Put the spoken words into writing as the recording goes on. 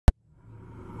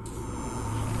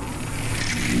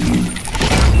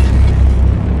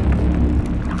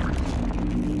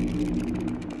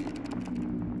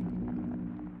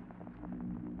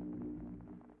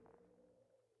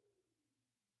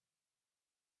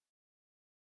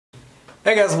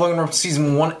Hey guys, Logan Richardson,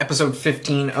 Season 1, Episode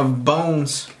 15 of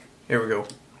Bones. Here we go.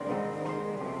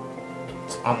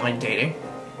 It's online dating.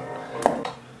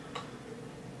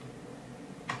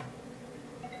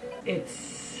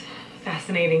 It's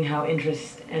fascinating how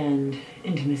interest and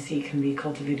intimacy can be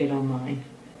cultivated online.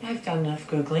 I've done enough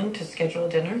Googling to schedule a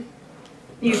dinner.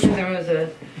 You said there was a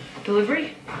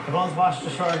delivery? The Bones washed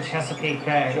ashore in Chesapeake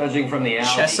Bay. Judging from the alley,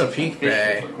 Chesapeake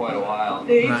Bay. for quite a while.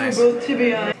 They Nice. are both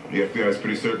TBI. The FBI is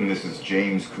pretty certain this is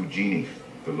James Cugini.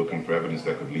 They're looking for evidence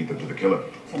that could lead them to the killer.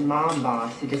 It's a mob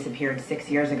boss who disappeared 6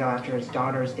 years ago after his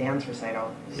daughter's dance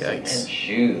recital. Yikes. And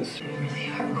shoes. They really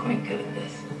are quite good at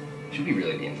this. Should we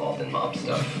really be involved in mob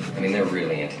stuff? I mean, they're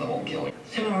really into the whole killing.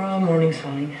 Tomorrow morning's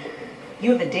fine.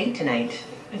 You have a date tonight.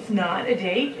 It's not a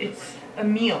date, it's a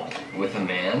meal. With a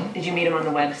man? Did you meet him on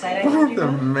the website I told you The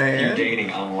about? man.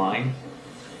 Dating online?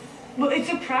 Well, it's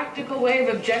a practical way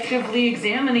of objectively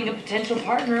examining a potential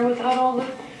partner without all the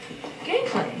game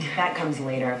playing. That comes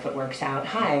later if it works out.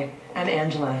 Hi, I'm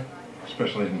Angela.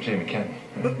 Special Agent Jamie Kent.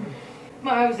 Well,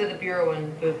 I was at the bureau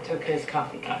when Booth took his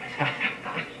coffee cup.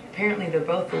 Apparently, they're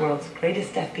both the world's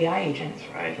greatest FBI agents.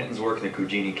 Right, Hinton's worked in the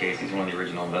Cugini case. He's one of the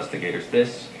original investigators.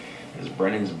 This is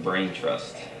Brennan's brain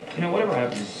trust. You know, whatever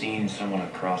happens to seeing someone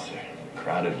across a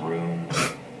crowded room,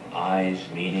 eyes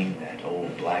meeting, that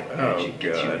old black magic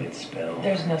gets you in its spell.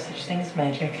 There's no such thing as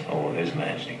magic. Oh, there's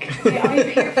magic. See, I am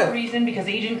here for a reason because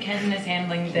Agent Kenton is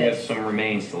handling We have this. some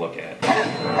remains to look at.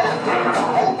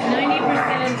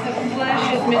 90% of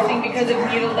flesh is missing because of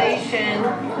mutilation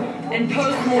and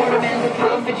post-mortem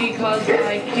anthropophagy caused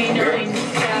by canine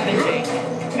scavenging.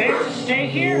 Hey, stay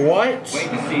here. What? Wait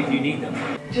to see if you need them.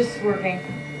 Just working.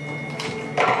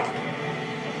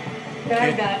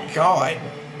 Bag that. Good God.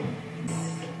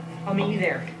 I'll meet you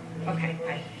there. Okay,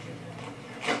 bye.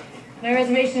 My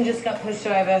reservation just got pushed,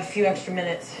 so I have a few extra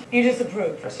minutes. You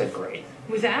disapprove. I said great.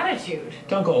 With attitude.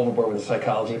 Don't go overboard with the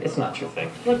psychology. It's not your thing.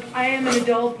 Look, I am an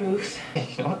adult, Booth.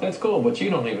 You know what? That's cool, but you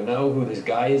don't even know who this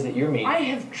guy is that you're meeting. I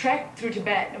have trekked through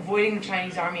Tibet, avoiding the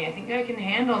Chinese army. I think I can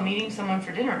handle meeting someone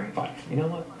for dinner. Fine. You know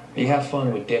what? You have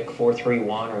fun with Dick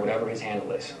 431 or whatever his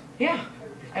handle is. Yeah,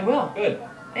 I will. Good.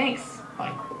 Thanks.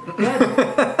 Fine.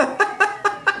 Good.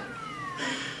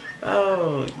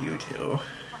 Oh, you two.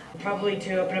 Probably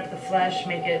to open up the flesh,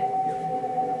 make it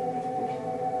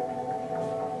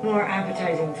more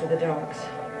appetizing for the dogs.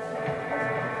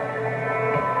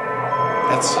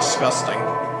 That's disgusting.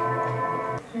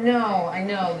 No, I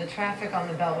know. The traffic on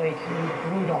the Beltway can be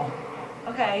brutal.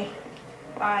 Okay.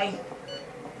 Bye.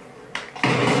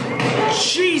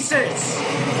 Jesus!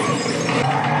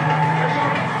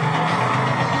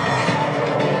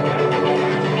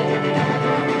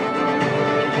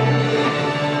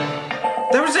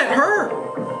 That was at her!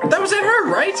 That was at her,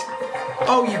 right?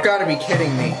 Oh, you gotta be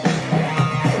kidding me.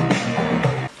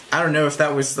 I don't know if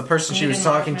that was the person she was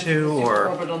talking to, or...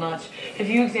 Orbital notch. Have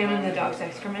you examined the dog's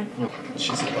excrement?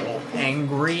 She's a little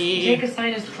angry. Take a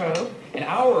sinus probe. An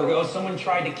hour ago, someone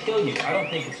tried to kill you. I don't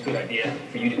think it's a good idea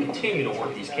for you to continue to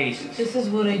work these cases. This is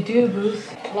what I do,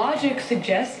 Booth. Logic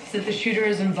suggests that the shooter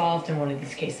is involved in one of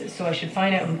these cases, so I should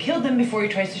find out who killed them before he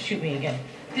tries to shoot me again.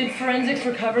 Did forensics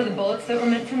recover the bullets that were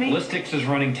meant for me? Ballistics is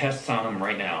running tests on him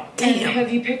right now. And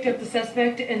have you picked up the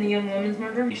suspect in the young woman's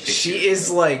murder? He's 6 She years is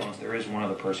old. like... There is one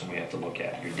other person we have to look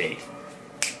at, your date.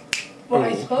 Well,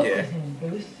 I Oh, spoke yeah. with him,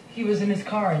 Booth. He was in his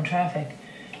car in traffic.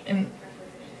 And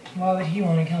why would he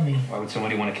want to kill me? Why would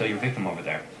somebody want to kill your victim over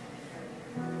there?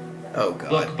 Oh,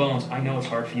 God. Look, Bones, I know it's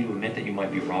hard for you to admit that you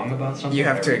might be wrong about something. You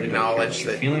have I to really don't care acknowledge about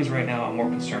your that- feelings right now. I'm more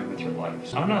concerned with your life.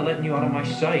 So I'm not letting you out of my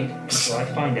sight until I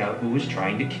find out who is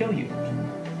trying to kill you.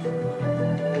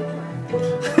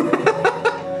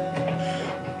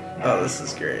 Oh, this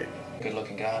is great. Good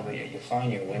looking guy, but yet you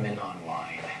find your women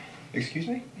online. Excuse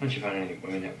me? Don't you find any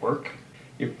women at work?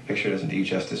 Your picture doesn't do you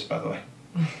justice, by the way.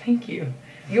 Thank you.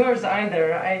 Yours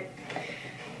either.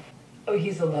 Oh,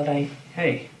 he's a Luddite.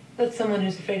 Hey, That's someone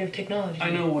who's afraid of technology.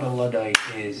 I know what a Luddite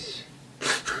is.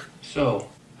 So,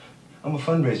 I'm a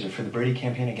fundraiser for the Brady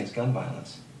campaign against gun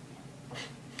violence.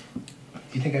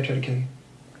 You think I tried to kill you?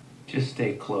 just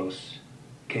stay close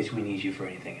in case we need you for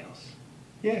anything else.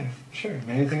 Yeah, sure.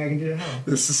 Anything I can do to help.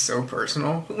 This is so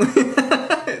personal.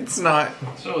 It's not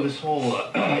So this whole,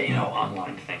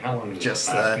 online thing, how long did it Just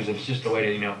last? that. Because if it's just a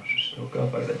way to, stoke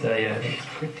up, I gotta tell you, it's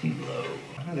pretty low.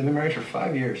 I know, they've been married for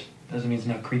 5 years. Doesn't mean it's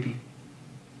not creepy.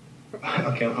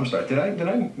 Okay, I'm sorry. Did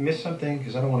I miss something?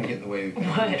 Because I don't want to get in the way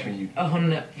What? between you. Oh,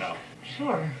 no. No.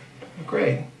 Sure.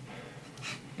 Great.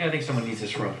 Yeah, I think someone needs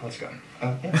this room. Let's go.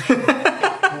 Yeah, sure.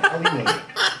 I'll leave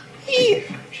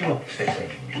it. Sure. Stay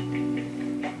safe.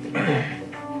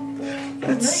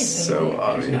 That's so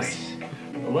obvious. Nice.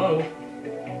 Hello?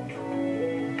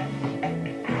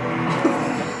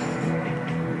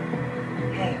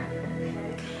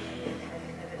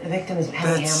 victim is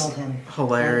Penny That's Hamilton.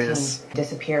 hilarious. 19,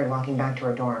 disappeared walking back to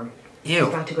her dorm. Ew, She's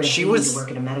about to go to she Haiti was to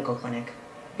work at a medical clinic.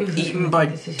 eaten by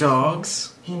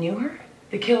dogs. He knew her?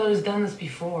 The killer's done this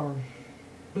before.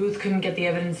 Booth couldn't get the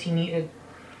evidence he needed.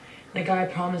 The guy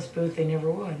promised Booth they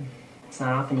never would. It's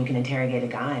not often you can interrogate a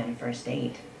guy on a first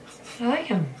date. I like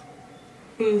him.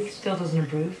 Booth still doesn't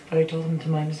approve, but I told him to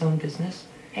mind his own business.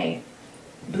 Hey,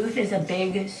 Booth is a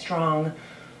big, strong,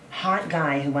 hot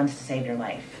guy who wants to save your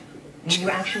life. You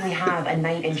actually have a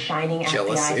knight in shining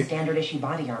Jealousy. FBI standard issue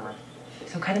body armor.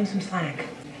 So cut him some slack.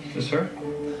 Is this her?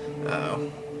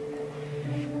 Oh.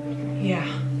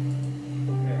 Yeah.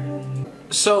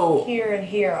 So, Here and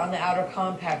here on the outer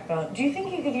compact bone. Do you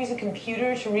think you could use a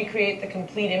computer to recreate the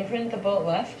complete imprint the bullet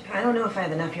left? I don't know if I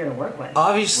have enough here to work with.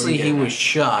 obviously he was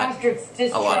shot. After it's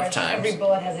discharged, a lot of times. every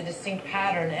bullet has a distinct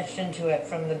pattern etched into it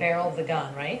from the barrel of the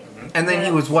gun, right? And then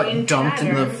he was, Same what, dumped in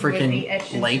the pattern would be etched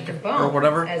freaking into lake the or bone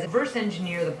whatever? As reverse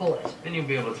engineer the bullet. Then you'll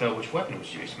be able to tell which weapon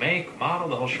was used. Make, model,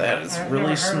 the whole shit. That is I've really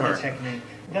never heard of smart. the technique.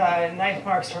 The knife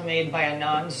marks were made by a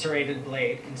non-serrated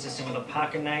blade consisting of a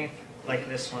pocket knife like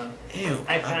this one. Ew,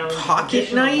 I found a pocket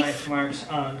additional knife? marks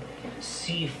on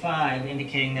C5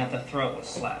 indicating that the throat was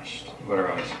slashed. What are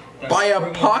ours? The By a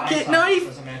ringing pocket eye socket knife?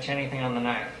 doesn't match anything on the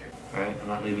knife. Alright, I'm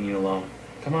not leaving you alone.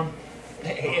 Come on.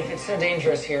 Hey, if it's so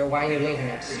dangerous here, why are you leaving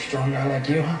us? A strong guy like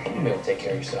you, you'll be able to take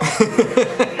care of yourself.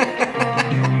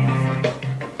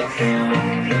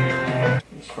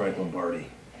 It's Frank Lombardi.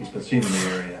 He's been seen in the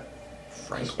area.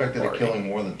 Frank Suspected of Lombardi. killing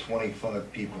more than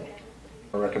 25 people.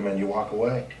 I recommend you walk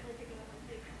away.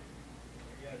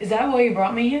 Is that why you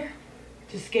brought me here?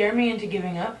 To scare me into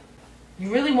giving up?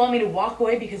 You really want me to walk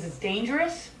away because it's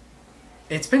dangerous?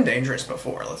 It's been dangerous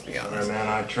before, let's be Sorry, honest. man,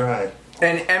 I tried.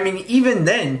 And, I mean, even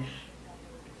then,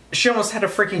 she almost had a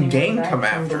freaking gang come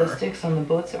after her. Ballistics on the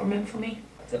bullets that were meant for me?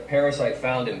 It's a parasite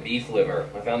found in beef liver.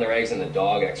 I found their eggs in the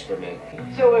dog excrement.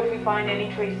 So if we find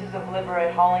any traces of liver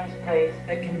at Holling's place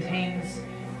that contains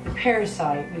the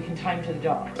parasite, we can tie him to the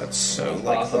dog. That's so, It's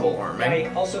like, possible. alarming.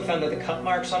 I also found that the cut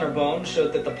marks on her bone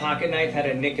showed that the pocket knife had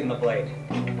a nick in the blade.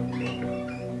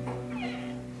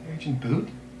 Agent Boot?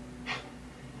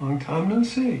 Long time no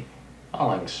see.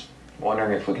 Hollings,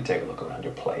 wondering if we could take a look around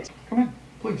your place. Come in,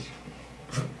 please.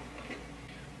 You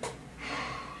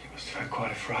must have had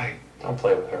quite a fright. Don't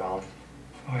play with her, Holling.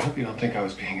 Oh, I hope you don't think I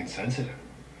was being insensitive.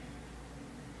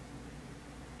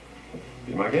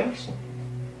 Be my guest.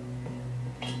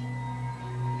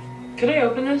 Could I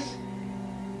open this?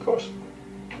 Of course.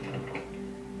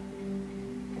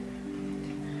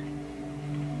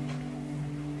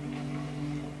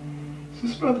 Is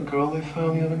this about the girl they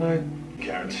found the other night?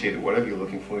 Guarantee that whatever you're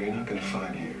looking for, you're not going to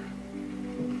find here.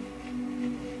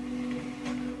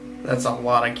 That's a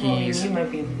lot of Well, keys. you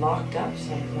might be locked up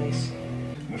someplace.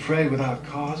 I'm afraid without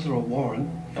cause or a warrant.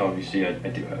 Oh, you see, I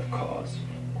do have cause.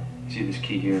 See, this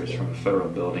key here is from a federal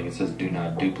building. It says do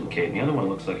not duplicate. And the other one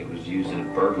looks like it was used in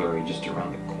a burglary just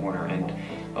around the corner. And,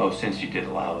 oh, since you did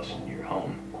allow us in your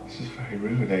home. This is very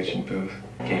rude, Agent Booth.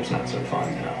 Game's not so fun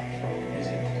now, is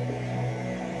it?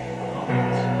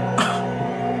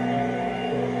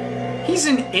 He's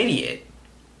an idiot.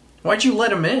 Why'd you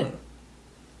let him in?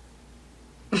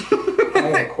 I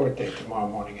have a court date tomorrow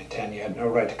morning at 10. You had no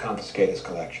right to confiscate his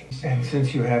collections. And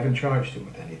since you haven't charged him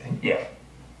with anything... Yeah,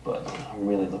 but I'm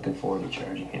really looking forward to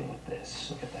charging him with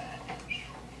this. Look at that.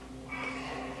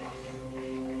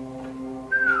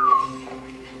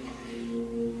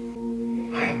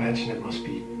 I imagine it must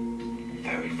be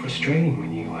very frustrating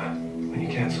when you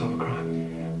can't solve a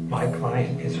crime. My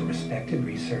client is a respected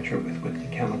researcher with Whitley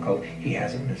Chemical. He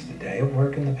hasn't missed a day of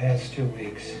work in the past 2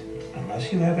 weeks.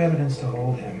 Unless you have evidence to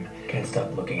hold him. Can't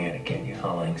stop looking at it, can you,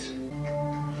 Hollings?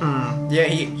 Yeah,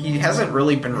 he hasn't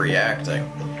really been reacting.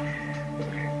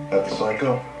 That the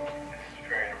psycho?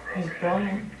 He's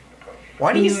brilliant.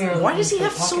 Why does he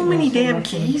have so many damn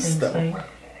keys, though?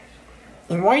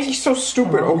 And why is he so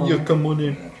stupid? Oh, yeah, come on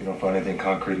in. If you don't find anything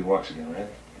concrete, he walks again, right?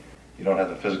 You don't have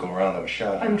the physical round that was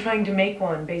shot. I'm trying to make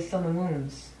one based on the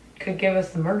wounds. Could give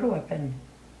us the murder weapon.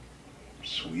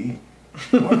 Sweet.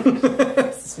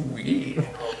 Sweet.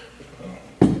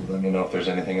 Let me know if there's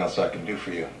anything else I can do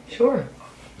for you. Sure.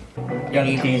 You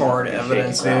need hard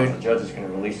evidence, dude. The judge is going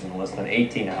to release him in less than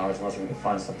 18 hours unless we can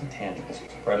find something tangible. He's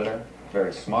a predator,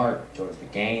 very smart, enjoys the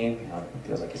game,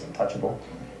 feels like he's untouchable.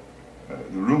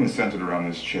 The room is centered around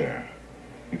this chair.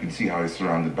 You can see how he's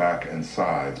surrounded back and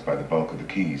sides by the bulk of the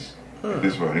keys. If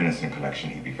this were an innocent collection,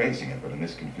 he'd be facing it, but in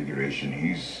this configuration,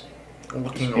 he's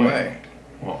looking displaying away.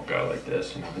 it. Well, a guy like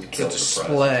this, you know, his It's a kills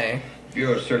display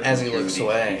as he looks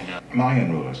away.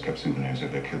 Mayan rulers kept souvenirs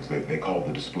of their kills. They called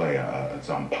the display a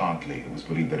zampantli. It was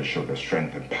believed that it showed their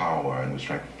strength and power and would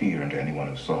strike fear into anyone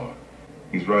who saw it.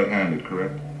 He's right-handed,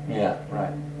 correct? Yeah,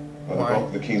 right. The bulk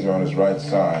of the keys are on his right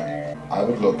side. I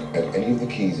would look at any of the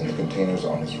keys in the containers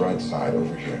on his right side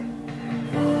over here.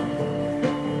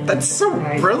 That's so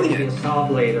brilliant. A saw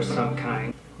blade of some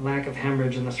kind. Lack of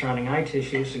hemorrhage in the surrounding eye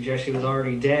tissue suggests she was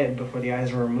already dead before the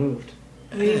eyes were removed.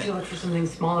 I need to look for something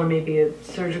smaller, maybe a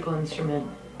surgical instrument.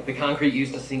 The concrete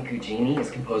used to sink Houdini is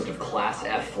composed of Class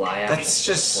F fly ash. That's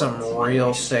just some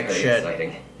real sick shit.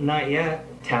 Exciting. Not yet.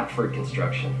 Tapford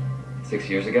Construction. 6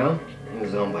 years ago, it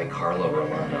was owned by Carlo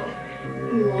Romano.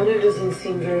 Mona doesn't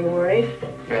seem very worried.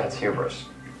 Yeah, it's hubris.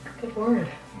 Good word.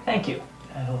 Thank you.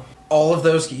 All of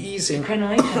those keys and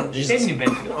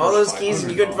all those keys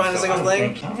and you couldn't find a single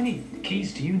thing. How many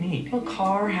keys do you need? A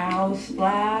car, house,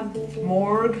 lab,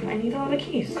 morgue. I need a lot of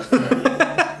keys.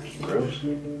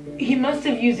 He must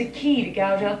have used a key to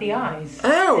gouge out the eyes.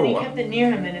 Ow! And he kept it near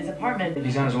him in his apartment.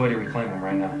 He's on his way to reclaim them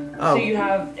right now. Oh. So you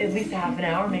have at least a half an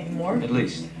hour, maybe more? At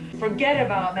least. Forget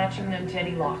about matching them to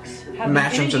any locks. Have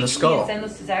Match them to the skull. And send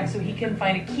those to Zach so he can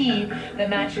find a key that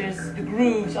matches the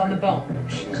grooves on the bone.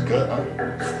 She's good, huh?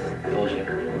 Told you.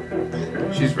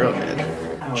 She's real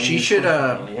good. She should You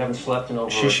haven't slept in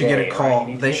over she should get a call.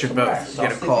 They should both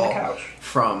get a call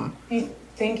from You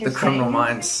think the you're Criminal saying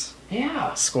Minds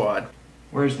Yeah. squad.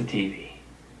 Where's the TV?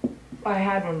 I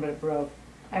had one, but it broke.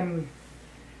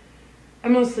 I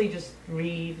mostly just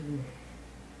read and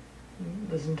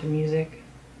listen to music.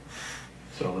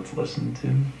 So let's listen to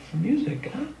some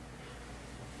music, huh?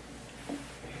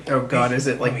 Oh god, is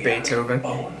it like Beethoven?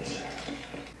 Bones.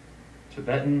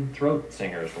 Tibetan throat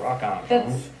singers, rock on.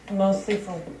 That's mostly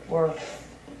for work.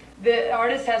 The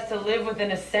artist has to live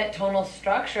within a set tonal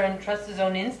structure and trust his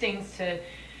own instincts to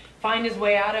find his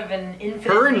way out of an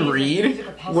infinite Her and maze of Reed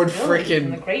musical would possibilities, frickin'-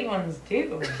 and the great ones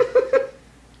do.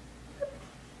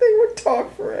 They would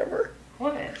talk forever.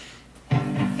 What?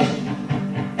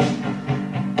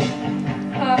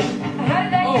 How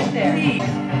did that get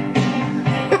there?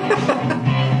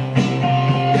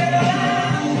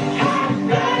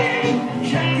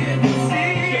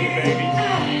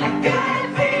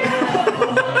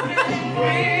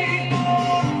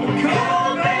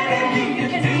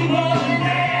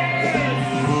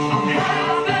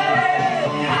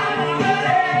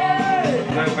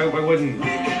 I wouldn't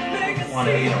want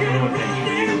to, ruin things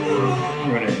for you or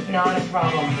ruin anything. Not a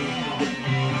problem.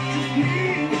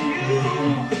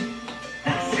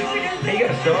 Hey, you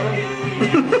got a soda?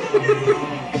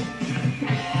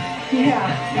 Yeah,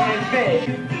 my fridge.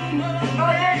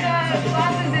 Oh, there's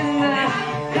glasses in the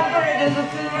cupboard. There's a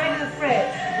food right in the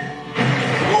fridge.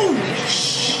 Holy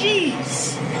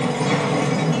jeez!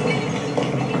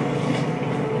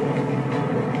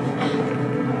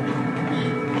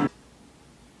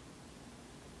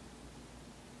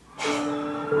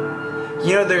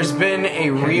 You know, there's been a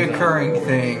reoccurring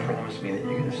thing Promise me that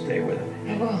you're gonna stay with him.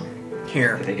 I will.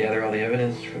 here. Did they gather all the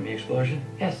evidence from the explosion?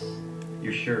 Yes,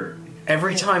 You're sure?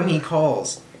 Every time he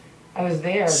calls, I was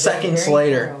there. Seconds very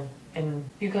later. thorough. And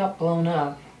you got blown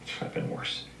up. I've been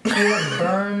worse. You have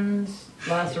burns,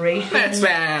 lacerations, That's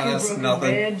bad. two That's broken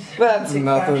nothing. ribs, That's the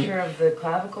nothing. fracture of the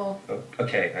clavicle.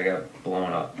 Okay, I got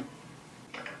blown up.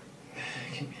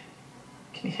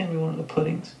 Can you hand me one of the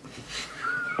puddings?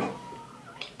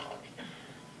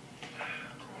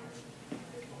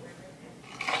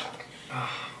 Oh,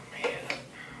 man.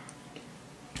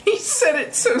 he said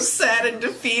it so sad and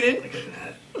defeated. Look at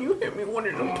that. You hit me one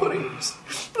of them puddings.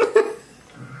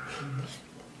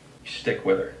 Stick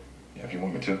with her. Yeah, if you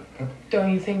want me to.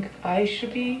 Don't you think I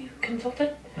should be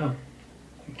consulted? No.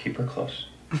 Keep her close.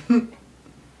 Don't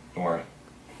worry.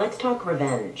 Let's talk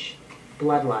revenge.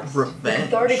 Bloodlust. The Revenge.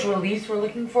 cathartic release we're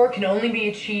looking for can only be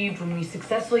achieved when we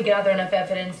successfully gather enough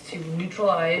evidence to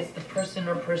neutralize the person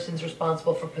or persons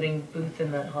responsible for putting Booth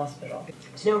in that hospital.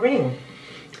 There's no ring.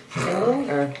 Single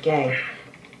or gay?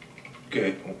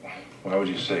 Gay. Why would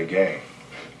you say gay?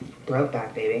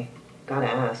 Brokeback, baby. Gotta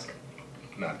ask.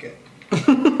 Not gay.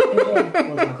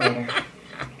 We'll talk later.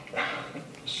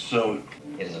 So,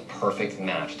 It is a perfect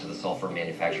match to the sulfur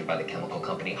manufactured by the chemical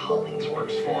company Hollings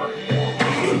works for.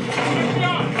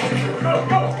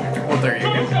 Well, there you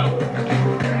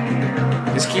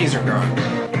go. His keys are gone.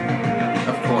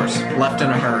 Of course. Left in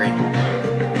a hurry.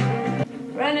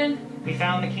 Brennan! We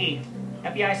found the key.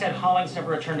 FBI said Hollings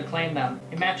never returned to claim them.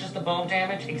 It matches the bone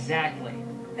damage exactly.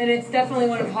 And it's definitely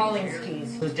one of Holling's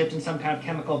keys. It was dipped in some kind of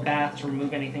chemical bath to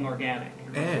remove anything organic.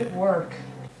 Good work.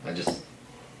 I just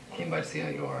came by to see how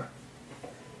you are.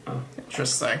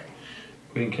 Interesting.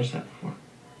 We didn't catch that before.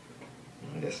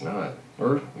 I guess not.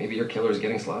 Or maybe your killer's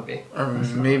getting sloppy. Or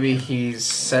maybe he's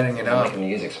setting it up. Not going to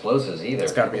use explosives either.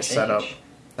 It's got to be a Change. setup.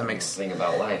 That makes Think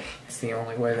about life. It's the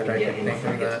only way that I can think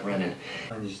of that. Brennan.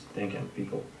 I'm just thinking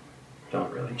people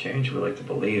don't really change. We like to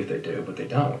believe they do, but they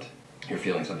don't. You're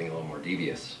feeling something a little more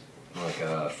devious. Like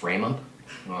a frame-up?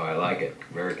 Oh, I like it.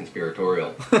 Very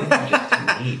conspiratorial. Just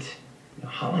too neat.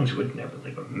 Hollings would never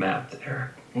leave a map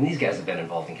there. And these guys have been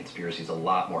involved in conspiracies a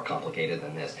lot more complicated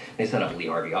than this. They set up Lee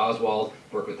Harvey Oswald,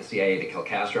 worked with the CIA to kill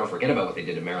Castro. Forget about what they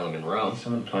did to Marilyn Monroe.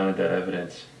 Someone planted that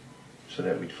evidence so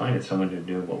that we'd find it someone who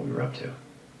knew what we were up to.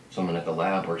 Someone at the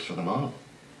lab works for the mob.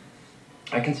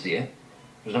 I can see it.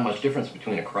 There's not much difference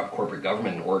between a corrupt corporate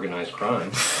government and organized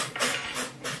crime.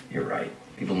 You're right.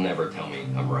 People never tell me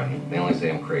I'm right. They only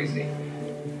say I'm crazy.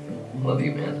 Love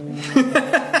you, man.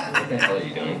 What the hell are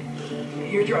you doing?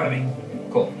 You're driving.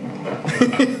 Cool.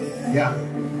 Yeah.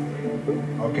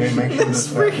 Okay, make sure This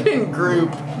freaking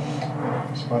group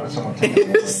spotted someone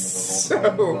is so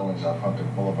buildings off Hunter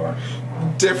Boulevard.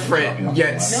 different,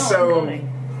 yet so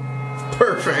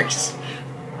perfect.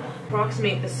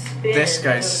 Approximate the spin. This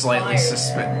guy's slightly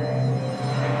suspicious.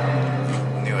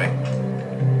 Anyway.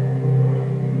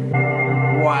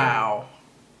 Wow.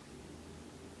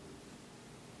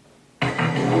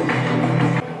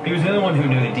 He was the only one who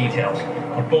knew the details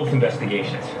of both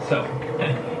investigations, so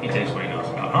he takes what he knows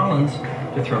about Hollins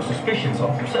to throw suspicions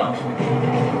off himself.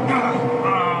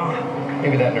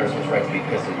 Maybe that nurse was right to be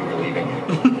pissed that you were leaving.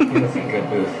 You had some good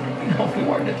booth. Oh, we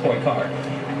weren't in a toy car.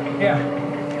 Yeah.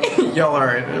 Y'all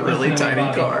are in a really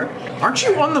tiny car. Aren't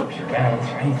you on the...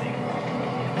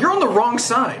 You're on the wrong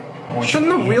side.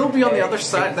 Shouldn't the wheel be on the other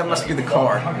side? That must be the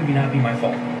car. How could we not be my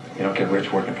fault? You don't get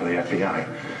rich working for the FBI.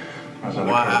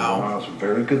 Wow. Was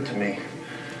very good to me.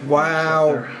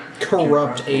 Wow.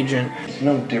 Corrupt agent. It's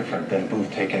no different than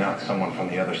Booth taking out someone from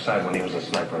the other side when he was a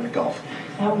sniper in the Gulf.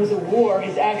 That was a war.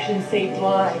 His actions saved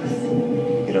lives.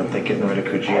 You don't think getting rid of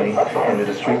Cugini ended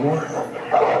a street war?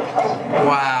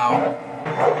 Wow.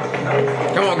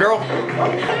 Come on, girl.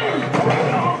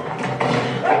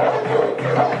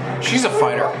 She's a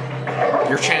fighter.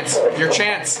 Your chance. Your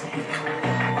chance.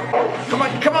 Come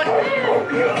on, come on.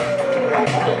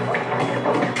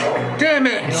 Damn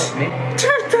it.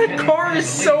 Dude, that car is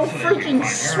so freaking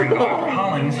slow.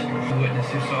 Hollings, the witness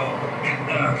who saw a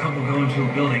couple go into a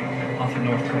building off of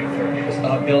North 23rd. This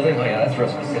building? Oh yeah, that's real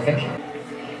specific.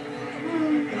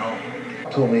 You know,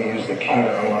 told me he used the key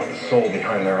to unlock the soul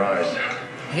behind their eyes.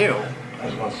 Ew.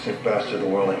 There's one sick bastard the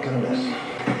world ain't gonna miss.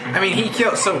 I mean, he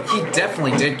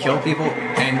definitely did kill people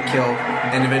and kill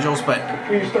individuals, but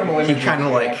he kind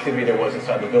of like activity there was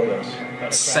inside the buildings.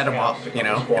 set him up, you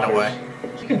know, in a way.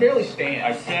 You can barely stand.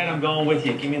 I said I'm going with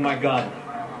you. Give me my gun.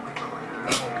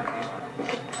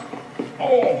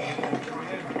 Oh.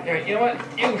 All right, you know what?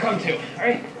 You can come too. All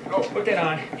right? Go, put that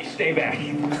on. You stay back.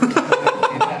 Dude.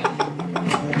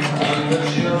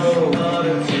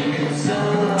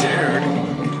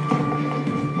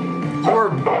 You're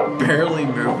barely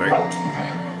moving.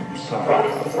 I'm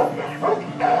sorry.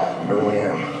 I really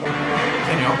am.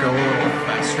 Can y'all go a little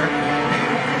faster?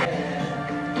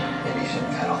 Maybe you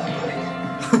shouldn't have had all that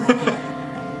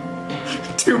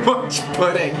pudding. Too much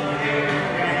pudding.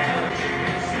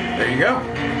 There you go.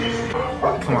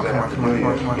 Come on, come on, come on, come on,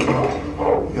 come on, come on.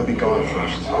 You'll be gone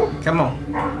first. Come on.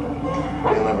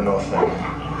 You'll never know a thing.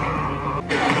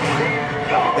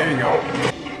 There you go.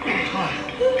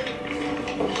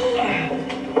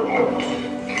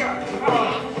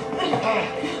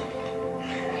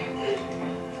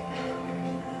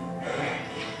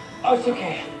 Oh, it's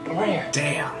okay. I'm right here.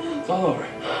 Damn. It's all over.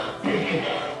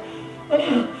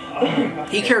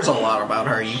 He cares a lot about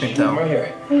her, you can tell. I'm right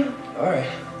here. All right.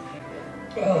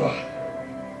 Oh.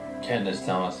 Ken is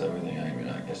telling us everything. I mean,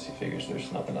 I guess he figures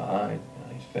there's nothing to hide.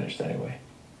 He's finished anyway.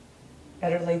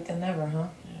 Better late than never, huh?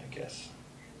 Yeah, I guess.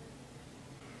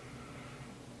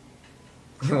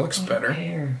 He looks better.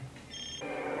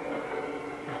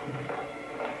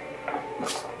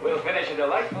 We'll finish a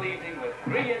delightful evening with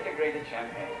reintegrated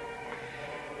champagne.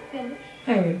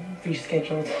 I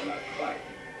rescheduled.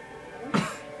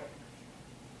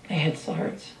 I had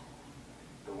SARS.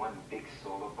 The one big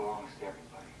solo belongs to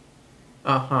everybody.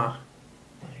 Uh-huh.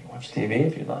 You watch TV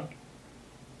if you'd like.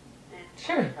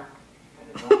 Sure.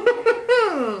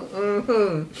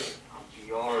 Mm-hmm. I'll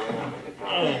be all around with the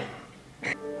dog.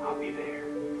 I'll be there.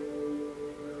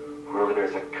 Wherever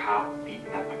there's a cop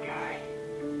beating up a guy,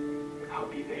 I'll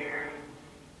be there.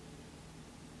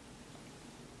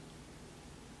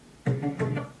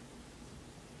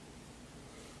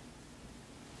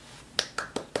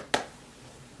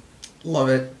 Love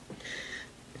it.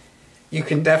 You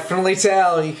can definitely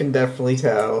tell. You can definitely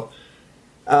tell.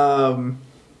 Solid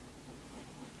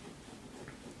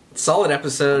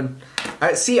episode.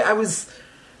 I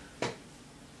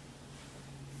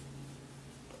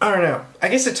don't know. I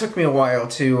guess it took me a while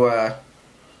to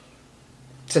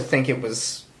think it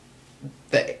was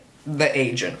the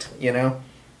agent, you know?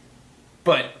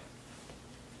 But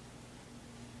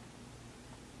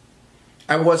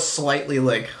I was slightly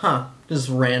like, huh, this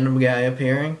random guy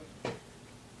appearing.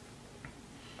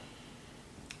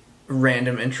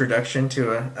 Random introduction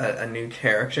to a new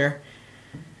character.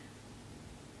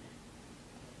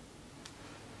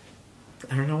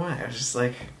 I don't know why. I was just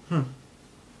like,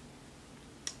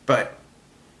 But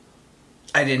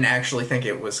I didn't actually think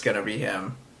it was gonna be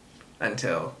him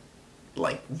until,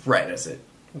 like, right as it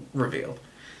revealed.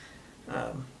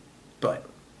 But,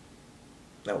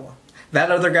 oh well.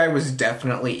 That other guy was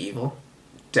definitely evil.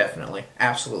 Definitely.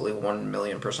 Absolutely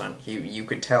 1,000,000%. You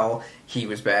could tell he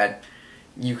was bad.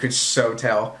 You could so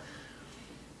tell.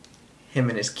 Him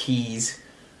and his keys.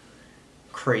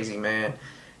 Crazy man.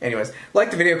 Anyways,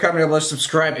 like the video, comment below,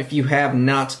 subscribe if you have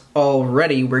not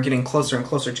already. We're getting closer and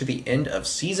closer to the end of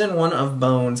Season 1 of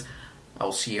Bones.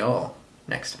 I'll see y'all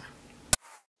next time.